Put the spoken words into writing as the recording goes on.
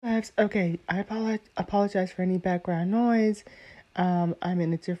vibes. Okay, I apologize for any background noise. I'm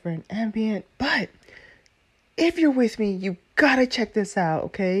in a different ambient, but if you're with me, you gotta check this out,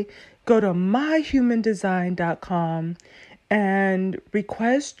 okay? Go to myhumandesign.com and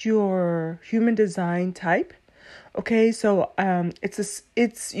request your human design type. Okay, so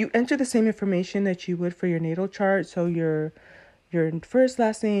it's you enter the same information that you would for your natal chart. So your first,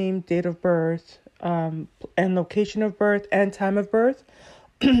 last name, date of birth, and location of birth and time of birth.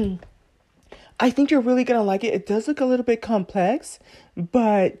 I think you're really gonna like it. It does look a little bit complex,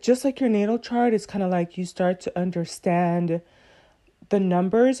 but just like your natal chart, it's kind of like you start to understand the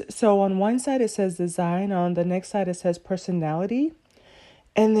numbers. So on one side it says design, on the next side it says personality.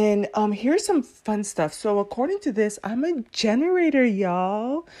 And then here's some fun stuff. So according to this, I'm a generator,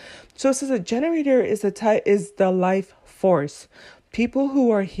 y'all. So it says a generator is the life force. People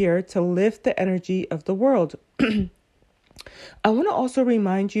who are here to lift the energy of the world. I want to also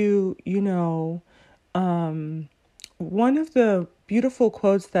remind you, one of the beautiful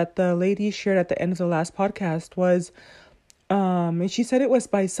quotes that the lady shared at the end of the last podcast was, and she said it was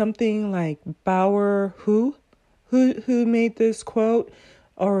by something like Bauer, who made this quote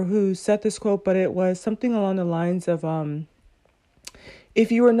or who said this quote, but it was something along the lines of,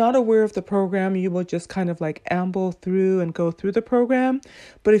 if you are not aware of the program, you will just kind of like amble through and go through the program.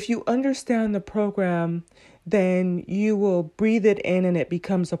 But if you understand the program, then you will breathe it in and it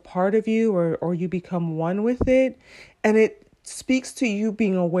becomes a part of you, or you become one with it. And it speaks to you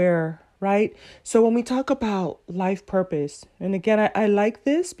being aware, right? So when we talk about life purpose, and again, I like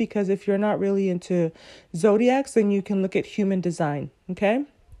this because if you're not really into zodiacs, then you can look at human design, okay?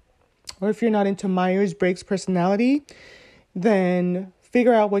 Or if you're not into Myers-Briggs personality, then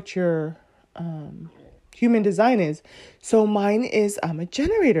figure out what your human design is. So mine is, I'm a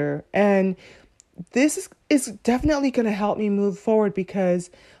generator, and this is definitely going to help me move forward because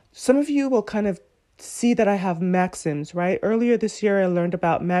some of you will kind of see that I have maxims, right? Earlier this year, I learned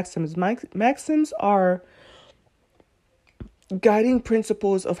about maxims. Maxims are guiding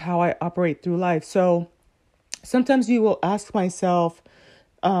principles of how I operate through life. So sometimes you will ask myself,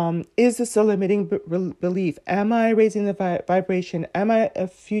 is this a limiting belief? Am I raising the vibration? Am I a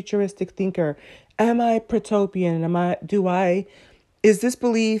futuristic thinker? Am I protopian? Is this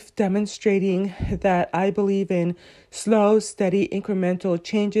belief demonstrating that I believe in slow, steady, incremental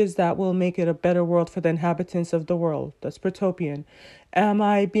changes that will make it a better world for the inhabitants of the world? That's protopian. Am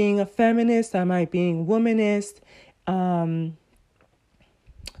I being a feminist? Am I being womanist?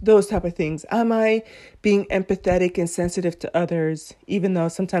 Those type of things. Am I being empathetic and sensitive to others, even though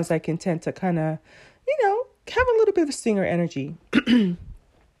sometimes I can tend to kind of, have a little bit of stinger energy.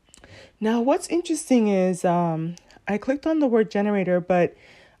 Now, what's interesting is I clicked on the word generator, but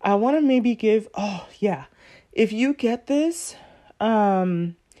I want to maybe if you get this,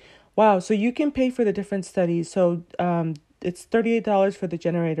 wow, so you can pay for the different studies. So it's $38 for the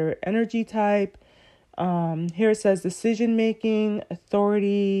generator energy type. Here it says decision making,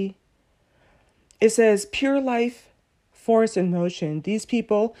 authority. It says pure life force in motion. These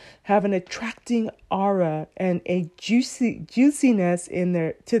people have an attracting aura and a juiciness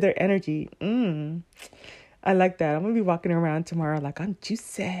to their energy. I like that. I'm gonna be walking around tomorrow like I'm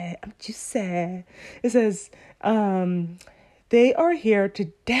juicy. It says they are here to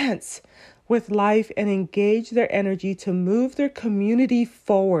dance with life and engage their energy to move their community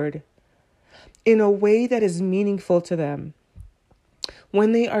forward in a way that is meaningful to them.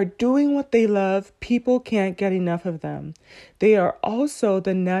 When they are doing what they love, people can't get enough of them. They are also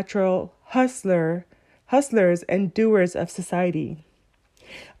the natural hustlers and doers of society.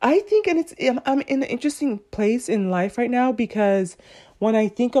 I think, and I'm in an interesting place in life right now because when I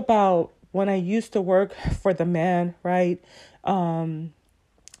think about when I used to work for the man, right, and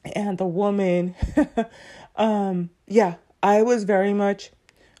the woman, I was very much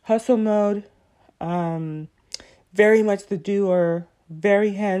hustle mode, very much the doer,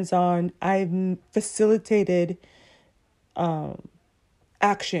 very hands-on. I facilitated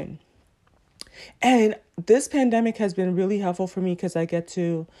action. And this pandemic has been really helpful for me because I get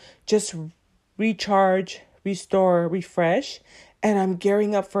to just recharge, restore, refresh, and I'm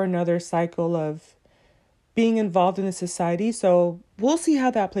gearing up for another cycle of being involved in the society. So we'll see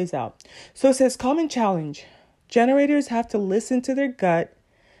how that plays out. So it says common challenge. Generators have to listen to their gut,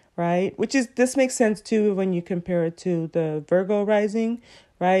 right? This makes sense too when you compare it to the Virgo rising,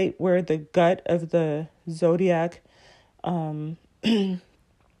 right? Where the gut of the zodiac,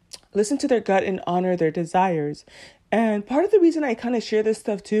 listen to their gut and honor their desires. And part of the reason I kind of share this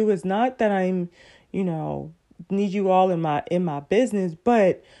stuff too is not that I'm, need you all in my business,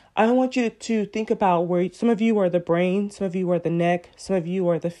 but I want you to think about where some of you are the brain, some of you are the neck, some of you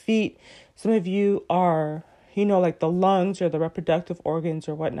are the feet, some of you are, like the lungs or the reproductive organs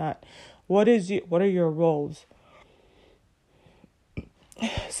or whatnot. What are your roles?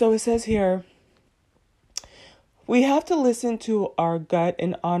 So it says here, we have to listen to our gut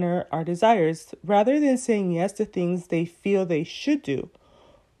and honor our desires rather than saying yes to things they feel they should do.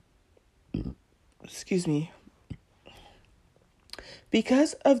 Excuse me.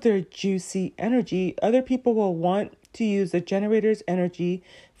 Because of their juicy energy, other people will want to use the generator's energy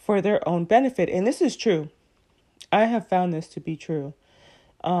for their own benefit. And this is true. I have found this to be true.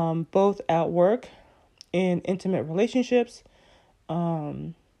 Both at work, in intimate relationships,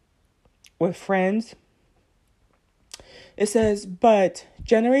 with friends. It says, but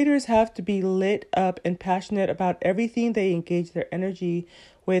generators have to be lit up and passionate about everything they engage their energy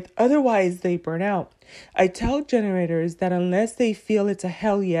with. Otherwise, they burn out. I tell generators that unless they feel it's a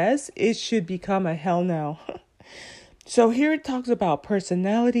hell yes, it should become a hell no. So here it talks about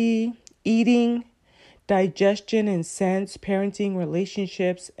personality, eating, digestion and sense, parenting,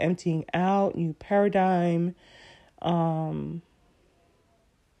 relationships, emptying out, new paradigm.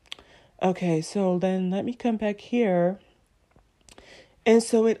 Okay, so then let me come back here. And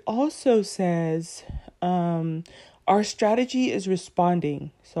so it also says, our strategy is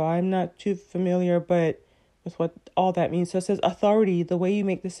responding. So I'm not too familiar, but with what all that means. So it says authority, the way you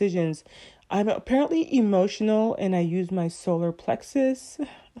make decisions. I'm apparently emotional and I use my solar plexus.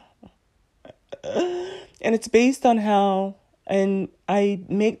 And it's based on and I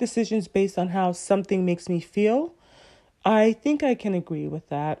make decisions based on how something makes me feel. I think I can agree with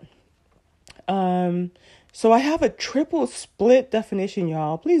that. So I have a triple split definition,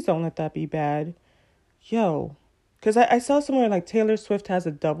 y'all. Please don't let that be bad. Yo. Because I saw somewhere like Taylor Swift has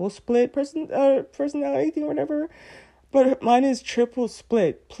a double split personality thing or whatever. But mine is triple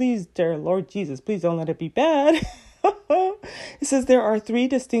split. Please, dear Lord Jesus, please don't let it be bad. It says there are 3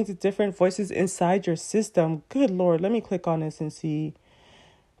 distinct different voices inside your system. Good Lord, let me click on this and see.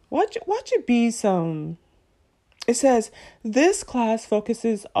 Watch it be some. It says this class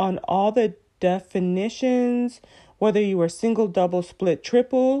focuses on all the definitions, whether you are single, double, split,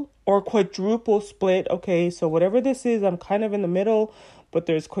 triple, or quadruple split. Okay, so whatever this is, I'm kind of in the middle, but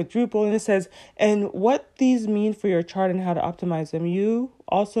there's quadruple. And it says, and what these mean for your chart and how to optimize them. You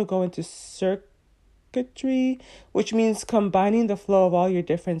also go into circuitry, which means combining the flow of all your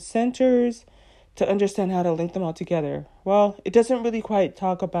different centers to understand how to link them all together. Well, it doesn't really quite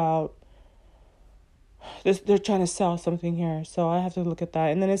talk about this. They're trying to sell something here, so I have to look at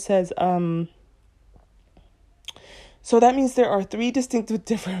that. And then it says, so that means there are 3 distinct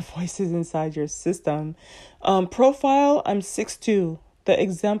different voices inside your system. Profile, I'm 6'2", the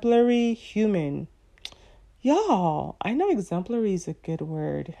exemplary human. Y'all, I know exemplary is a good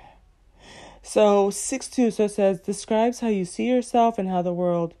word. So 6'2", so it says, describes how you see yourself and how the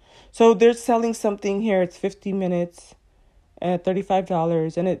world. So they're selling something here. It's 50 minutes at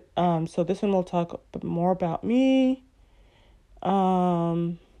 $35. And it, so this one will talk more about me.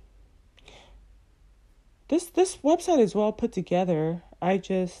 This website is well put together. I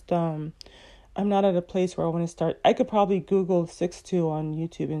just, I'm not at a place where I want to start. I could probably Google 6'2" on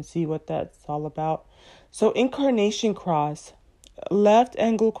YouTube and see what that's all about. So incarnation cross, left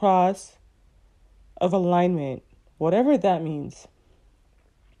angle cross of alignment, whatever that means.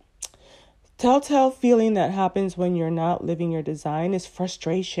 Telltale feeling that happens when you're not living your design is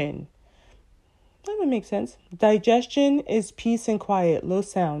frustration. That would make sense. Digestion is peace and quiet, low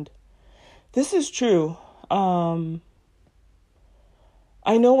sound. This is true.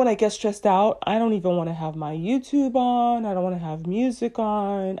 I know when I get stressed out, I don't even want to have my YouTube on. I don't want to have music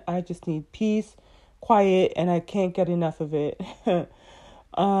on. I just need peace, quiet, and I can't get enough of it.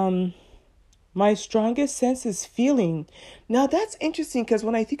 My strongest sense is feeling. Now that's interesting because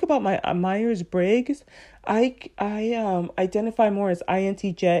when I think about my Myers-Briggs, I identify more as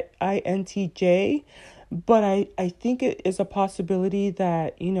INTJ, but I think it is a possibility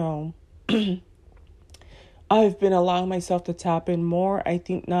that, I've been allowing myself to tap in more. I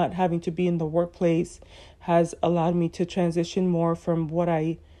think not having to be in the workplace has allowed me to transition more from what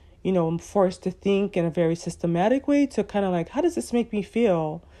I, am forced to think in a very systematic way to kind of like, how does this make me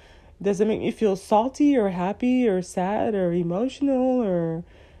feel? Does it make me feel salty or happy or sad or emotional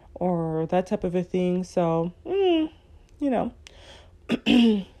or that type of a thing? So,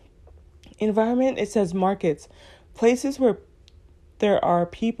 environment, it says markets, places where there are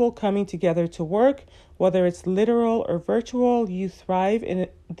people coming together to work, whether it's literal or virtual. You thrive in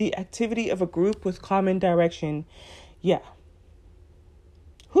the activity of a group with common direction. Yeah.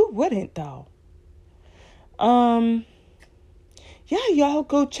 Who wouldn't though? yeah, y'all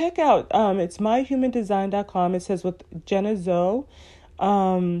go check out. It's myhumandesign.com. It says with Jenna Zoe.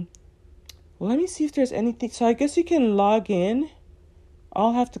 Let me see if there's anything. So I guess you can log in.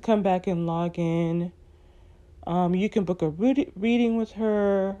 I'll have to come back and log in. You can book a reading with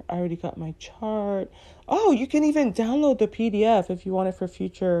her. I already got my chart. Oh, you can even download the PDF if you want it for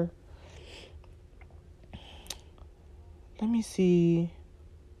future. Let me see.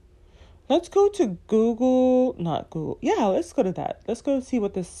 Let's go to Google. Not Google. Yeah, let's go to that. Let's go see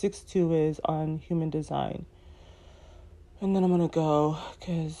what the 6-2 is on human design. And then I'm going to go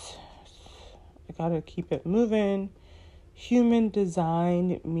because I got to keep it moving. Human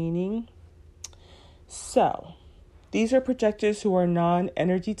design meaning. So, these are projectors who are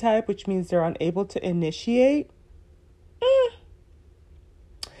non-energy type, which means they're unable to initiate.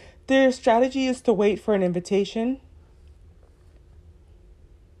 Their strategy is to wait for an invitation.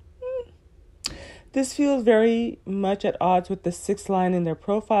 This feels very much at odds with the 6th line in their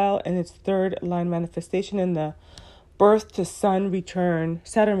profile and its 3rd line manifestation in the birth to Saturn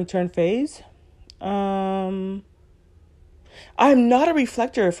return phase. I'm not a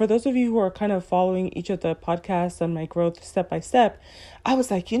reflector. For those of you who are kind of following each of the podcasts on my growth step by step, I was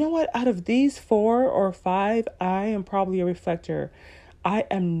like, you know what? Out of these 4 or 5, I am probably a reflector. I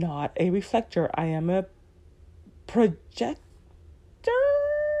am not a reflector. I am a projector.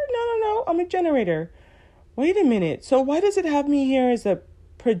 No. I'm a generator. Wait a minute. So why does it have me here as a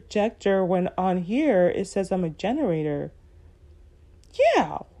projector when on here it says I'm a generator?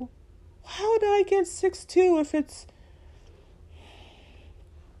 Yeah. How did I get 6-2 if it's...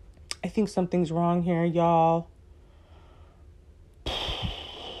 I think something's wrong here, y'all.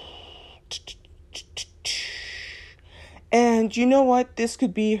 And you know what? This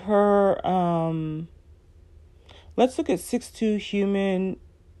could be her... Let's look at 6-2 human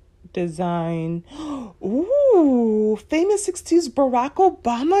design. Ooh, famous 6-2's Barack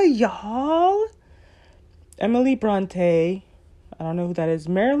Obama, y'all. Emily Bronte. I don't know who that is.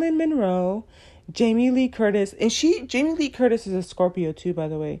 Marilyn Monroe. Jamie Lee Curtis. And Jamie Lee Curtis is a Scorpio too, by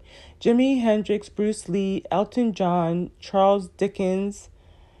the way. Jimi Hendrix, Bruce Lee, Elton John, Charles Dickens.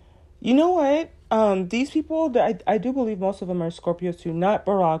 You know what? These people, I do believe most of them are Scorpios too. Not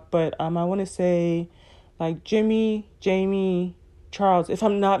Barack, but I want to say like Jimmy, Jamie, Charles, if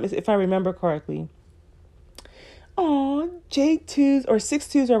I remember correctly. J2s or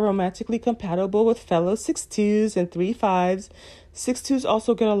 6-2s are romantically compatible with fellow 6-2s and 3-5s. 6-2s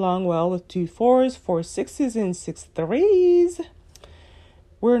also get along well with 2-4s, 4-6s, and 6-3s.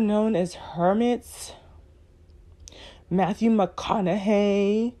 We're known as hermits. Matthew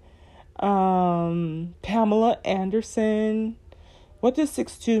McConaughey, Pamela Anderson. What does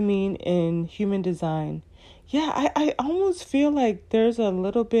 6-2 mean in human design? Yeah, I almost feel like there's a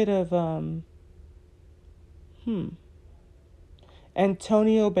little bit of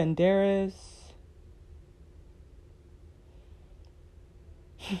Antonio Banderas.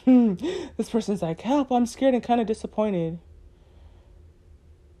 This person's like, help, I'm scared and kind of disappointed.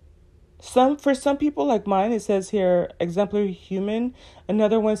 For some people like mine, it says here, exemplary human.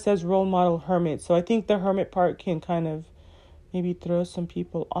 Another one says role model hermit. So I think the hermit part can kind of maybe throw some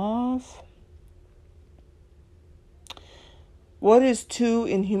people off. What is 2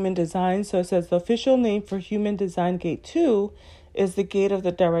 in human design? So it says the official name for human design gate 2 is the gate of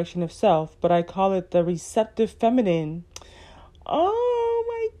the direction of self, but I call it the receptive feminine. Oh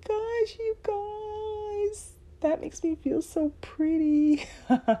my gosh, you guys. That makes me feel so pretty.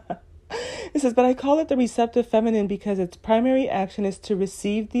 It says, but I call it the receptive feminine because its primary action is to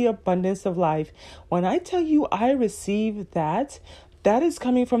receive the abundance of life. When I tell you I receive that is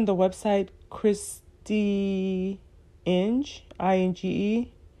coming from the website Christy Inge,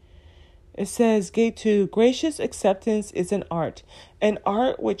 I-N-G-E. It says, Gate 2, gracious acceptance is an art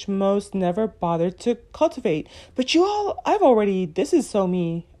which most never bothered to cultivate. But you all, this is so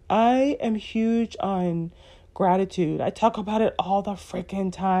me. I am huge on gratitude. I talk about it all the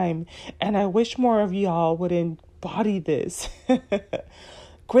freaking time, and I wish more of y'all would embody this.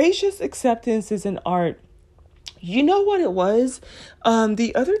 Gracious acceptance is an art. You know what it was?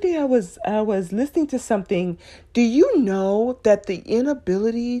 The other day I was listening to something. Do you know that the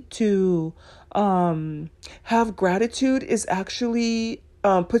inability to have gratitude is actually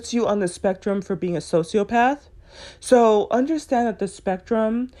puts you on the spectrum for being a sociopath? So understand that the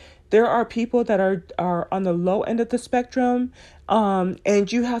spectrum, there are people that are on the low end of the spectrum,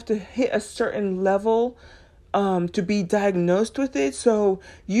 and you have to hit a certain level to be diagnosed with it. So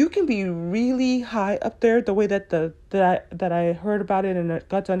you can be really high up there. The way that I heard about it and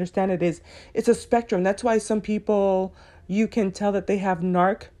got to understand it is it's a spectrum. That's why some people, you can tell that they have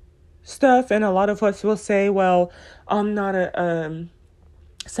narc stuff. And a lot of us will say, well, I'm not a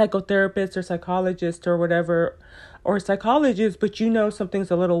psychotherapist or psychologist or whatever, or psychologist, but you know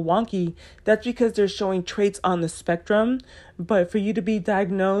something's a little wonky. That's because they're showing traits on the spectrum. But for you to be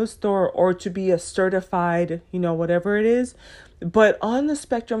diagnosed or to be a certified, whatever it is, but on the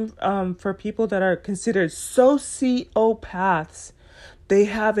spectrum, for people that are considered sociopaths, they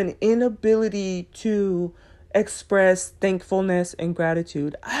have an inability to express thankfulness and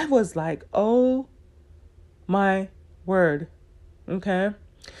gratitude. I was like, oh my word. Okay.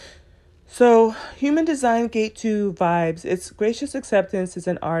 So, human design gate to vibes. Its gracious acceptance is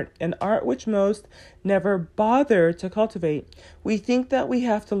an art which most never bother to cultivate. We think that we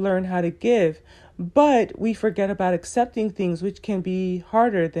have to learn how to give, but we forget about accepting things, which can be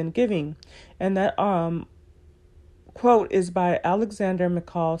harder than giving. And that quote is by Alexander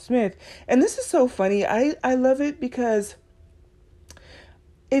McCall Smith. And this is so funny. I love it because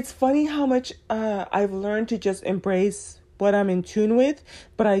it's funny how much I've learned to just embrace what I'm in tune with,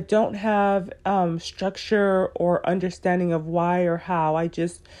 but I don't have structure or understanding of why or how. I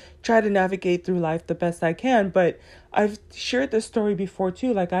just try to navigate through life the best I can. But I've shared this story before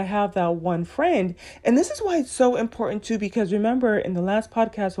too. Like, I have that one friend, and this is why it's so important too, because remember in the last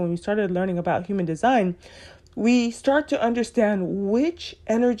podcast when we started learning about human design, we start to understand which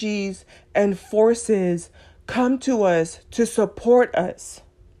energies and forces come to us to support us.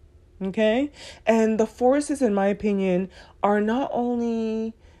 Okay. And the forces, in my opinion, are not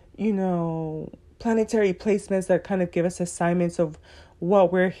only, planetary placements that kind of give us assignments of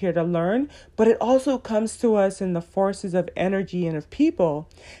what we're here to learn, but it also comes to us in the forces of energy and of people.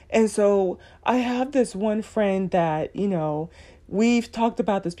 And so I have this one friend that, we've talked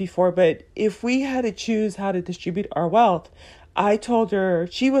about this before, but if we had to choose how to distribute our wealth, I told her,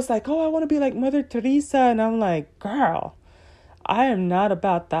 she was like, oh, I want to be like Mother Teresa. And I'm like, girl, I am not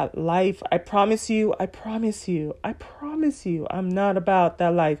about that life. I promise you, I'm not about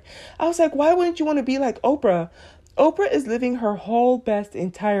that life. I was like, why wouldn't you want to be like Oprah? Oprah is living her whole best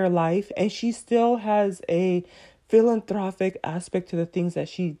entire life, and she still has a philanthropic aspect to the things that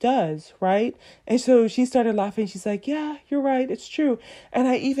she does, right? And so she started laughing. She's like, yeah, you're right. It's true. And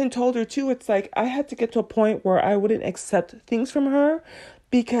I even told her too, it's like, I had to get to a point where I wouldn't accept things from her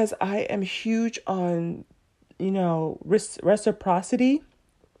because I am huge on reciprocity.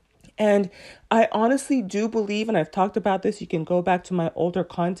 And I honestly do believe, and I've talked about this, you can go back to my older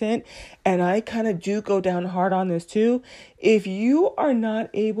content, and I kind of do go down hard on this too. If you are not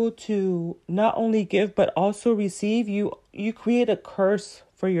able to not only give, but also receive, you create a curse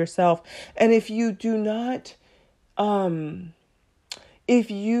for yourself. And if you do not,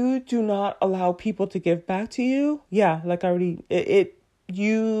 allow people to give back to you, yeah, like I already,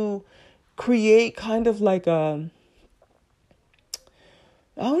 you create kind of like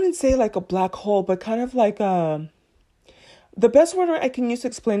I wouldn't say like a black hole, but kind of like the best word I can use to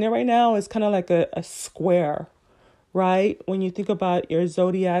explain it right now is kind of like a square, right? When you think about your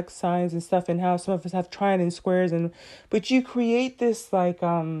zodiac signs and stuff and how some of us have triangles and squares, but you create this like,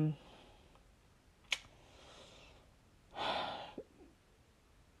 I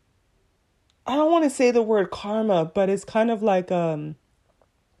don't want to say the word karma, but it's kind of like,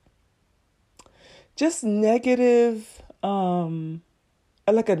 just negative,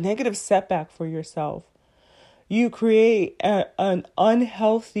 like a negative setback for yourself. You create an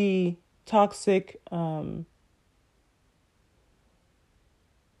unhealthy, toxic, I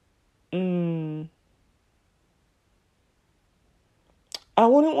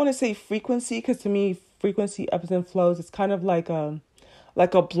wouldn't want to say frequency, because to me, frequency ebbs and flows. It's kind of like a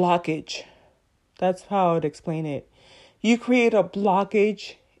blockage. That's how I would explain it. You create a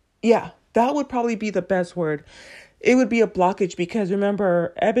blockage. Yeah, that would probably be the best word. It would be a blockage because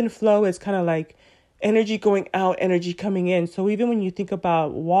remember, ebb and flow is kind of like energy going out, energy coming in. So even when you think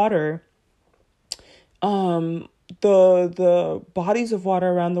about water, the bodies of water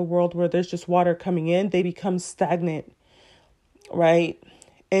around the world where there's just water coming in, they become stagnant, right?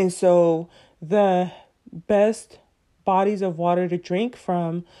 And so the best bodies of water to drink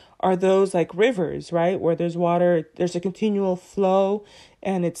from are those like rivers, right? Where there's water, there's a continual flow,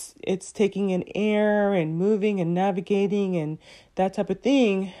 and it's taking in air and moving and navigating and that type of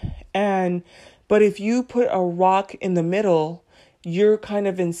thing. But if you put a rock in the middle, you're kind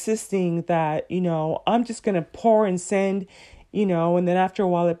of insisting that, I'm just going to pour and send, and then after a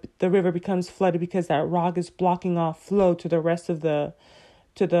while, the river becomes flooded because that rock is blocking off flow to the rest of the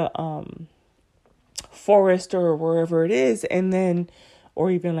forest or wherever it is. And then,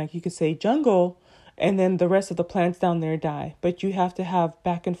 or even like you could say jungle, and then the rest of the plants down there die. But you have to have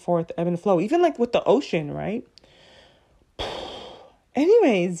back and forth ebb and flow, even like with the ocean, right?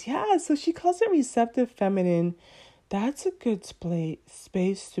 Anyways, yeah, so she calls it receptive feminine. That's a good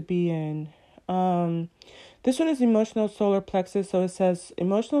space to be in. Um, this one is emotional solar plexus. So it says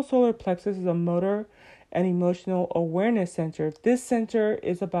emotional solar plexus is a motor and emotional awareness center. This center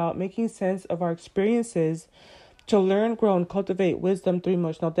is about making sense of our experiences to learn, grow, and cultivate wisdom through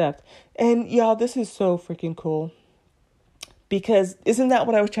emotional depth. And y'all, this is so freaking cool. Because isn't that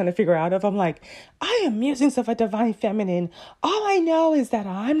what I was trying to figure out of? I'm like, I am musings of a divine feminine. All I know is that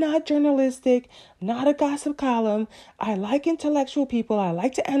I'm not journalistic, not a gossip column. I like intellectual people. I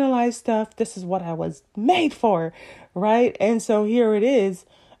like to analyze stuff. This is what I was made for, right? And so here it is.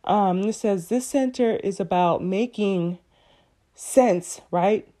 It says this center is about making sense,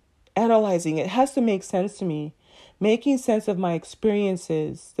 right? Analyzing. It has to make sense to me. Making sense of my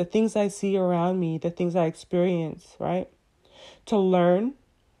experiences, the things I see around me, the things I experience, right? To learn,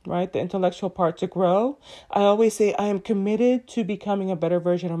 right? The intellectual part to grow. I always say I am committed to becoming a better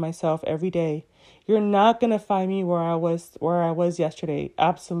version of myself every day. You're not going to find me where I was yesterday.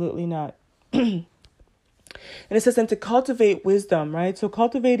 Absolutely not. And it says, and to cultivate wisdom, right? So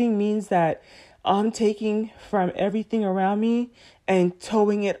cultivating means that I'm taking from everything around me and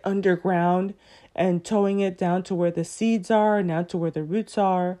towing it underground and towing it down to where the seeds are, and down to where the roots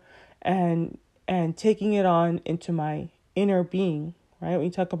are, and taking it on into my inner being, right? When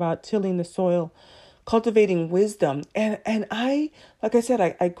you talk about tilling the soil, cultivating wisdom. And I, like I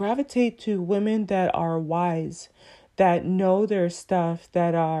said, I gravitate to women that are wise, that know their stuff,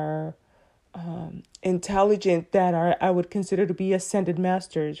 that are intelligent, that are I would consider to be ascended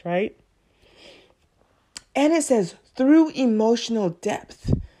masters, right? And it says through emotional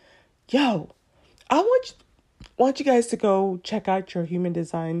depth. Yo, I want you guys to go check out your human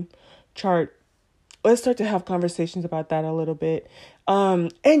design chart. Let's start to have conversations about that a little bit.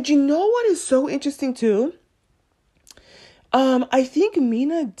 And you know what is so interesting too? I think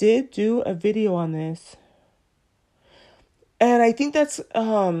Mina did do a video on this. And I think that's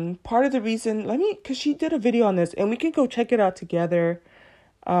part of the reason, because she did a video on this and we can go check it out together.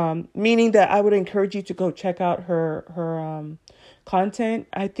 Meaning that I would encourage you to go check out her content.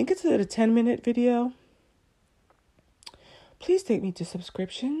 I think it's a 10-minute video. Please take me to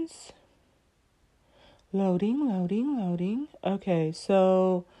subscriptions. Loading. Okay,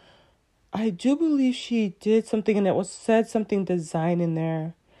 so I do believe she did something and it said something design in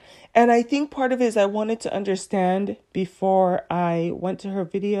there. And I think part of it is I wanted to understand before I went to her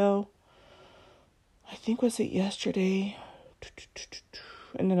video. I think was it yesterday.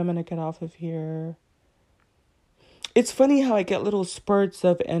 And then I'm going to get off of here. It's funny how I get little spurts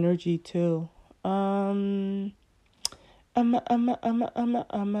of energy too. You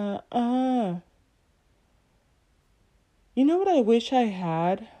know what I wish I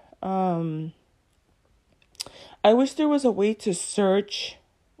had? I wish there was a way to search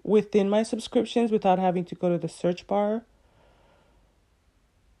within my subscriptions without having to go to the search bar.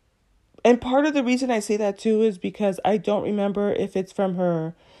 And part of the reason I say that too is because I don't remember if it's from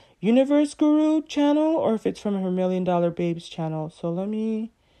her Universe Guru channel or if it's from her $1 Million Babes channel. So let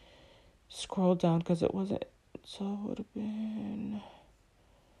me scroll down because it wasn't. So it would have been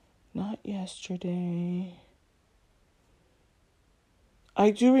not yesterday.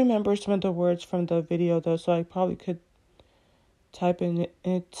 I do remember some of the words from the video though, so I probably could type it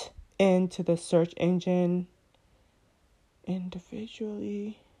into the search engine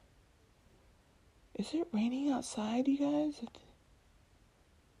individually. Is it raining outside, you guys? It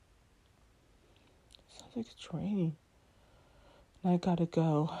sounds like it's raining. I gotta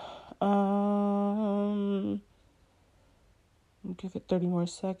go. I'll give it 30 more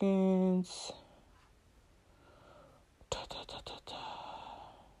seconds.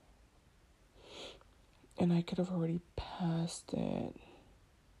 And I could have already passed it.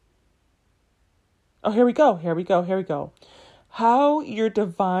 Oh, here we go. How your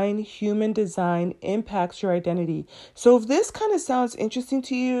divine human design impacts your identity. So if this kind of sounds interesting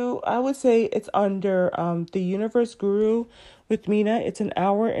to you, I would say it's under the Universe Guru with Mina. It's an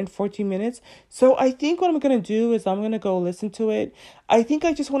hour and 14 minutes. So I think what I'm going to do is I'm going to go listen to it. I think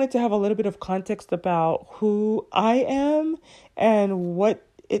I just wanted to have a little bit of context about who I am and what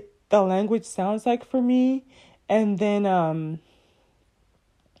the language sounds like for me. And then I'm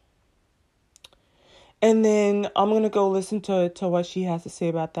going to go listen to what she has to say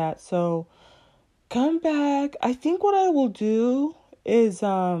about that. So come back. I think what I will do is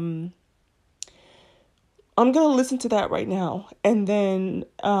I'm going to listen to that right now. And then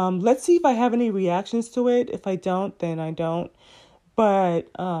let's see if I have any reactions to it. If I don't, then I don't. But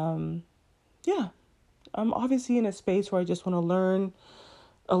yeah, I'm obviously in a space where I just want to learn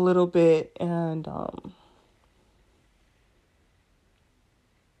a little bit and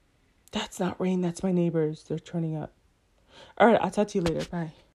That's not rain. That's my neighbors. They're turning up. All right. I'll talk to you later. Bye.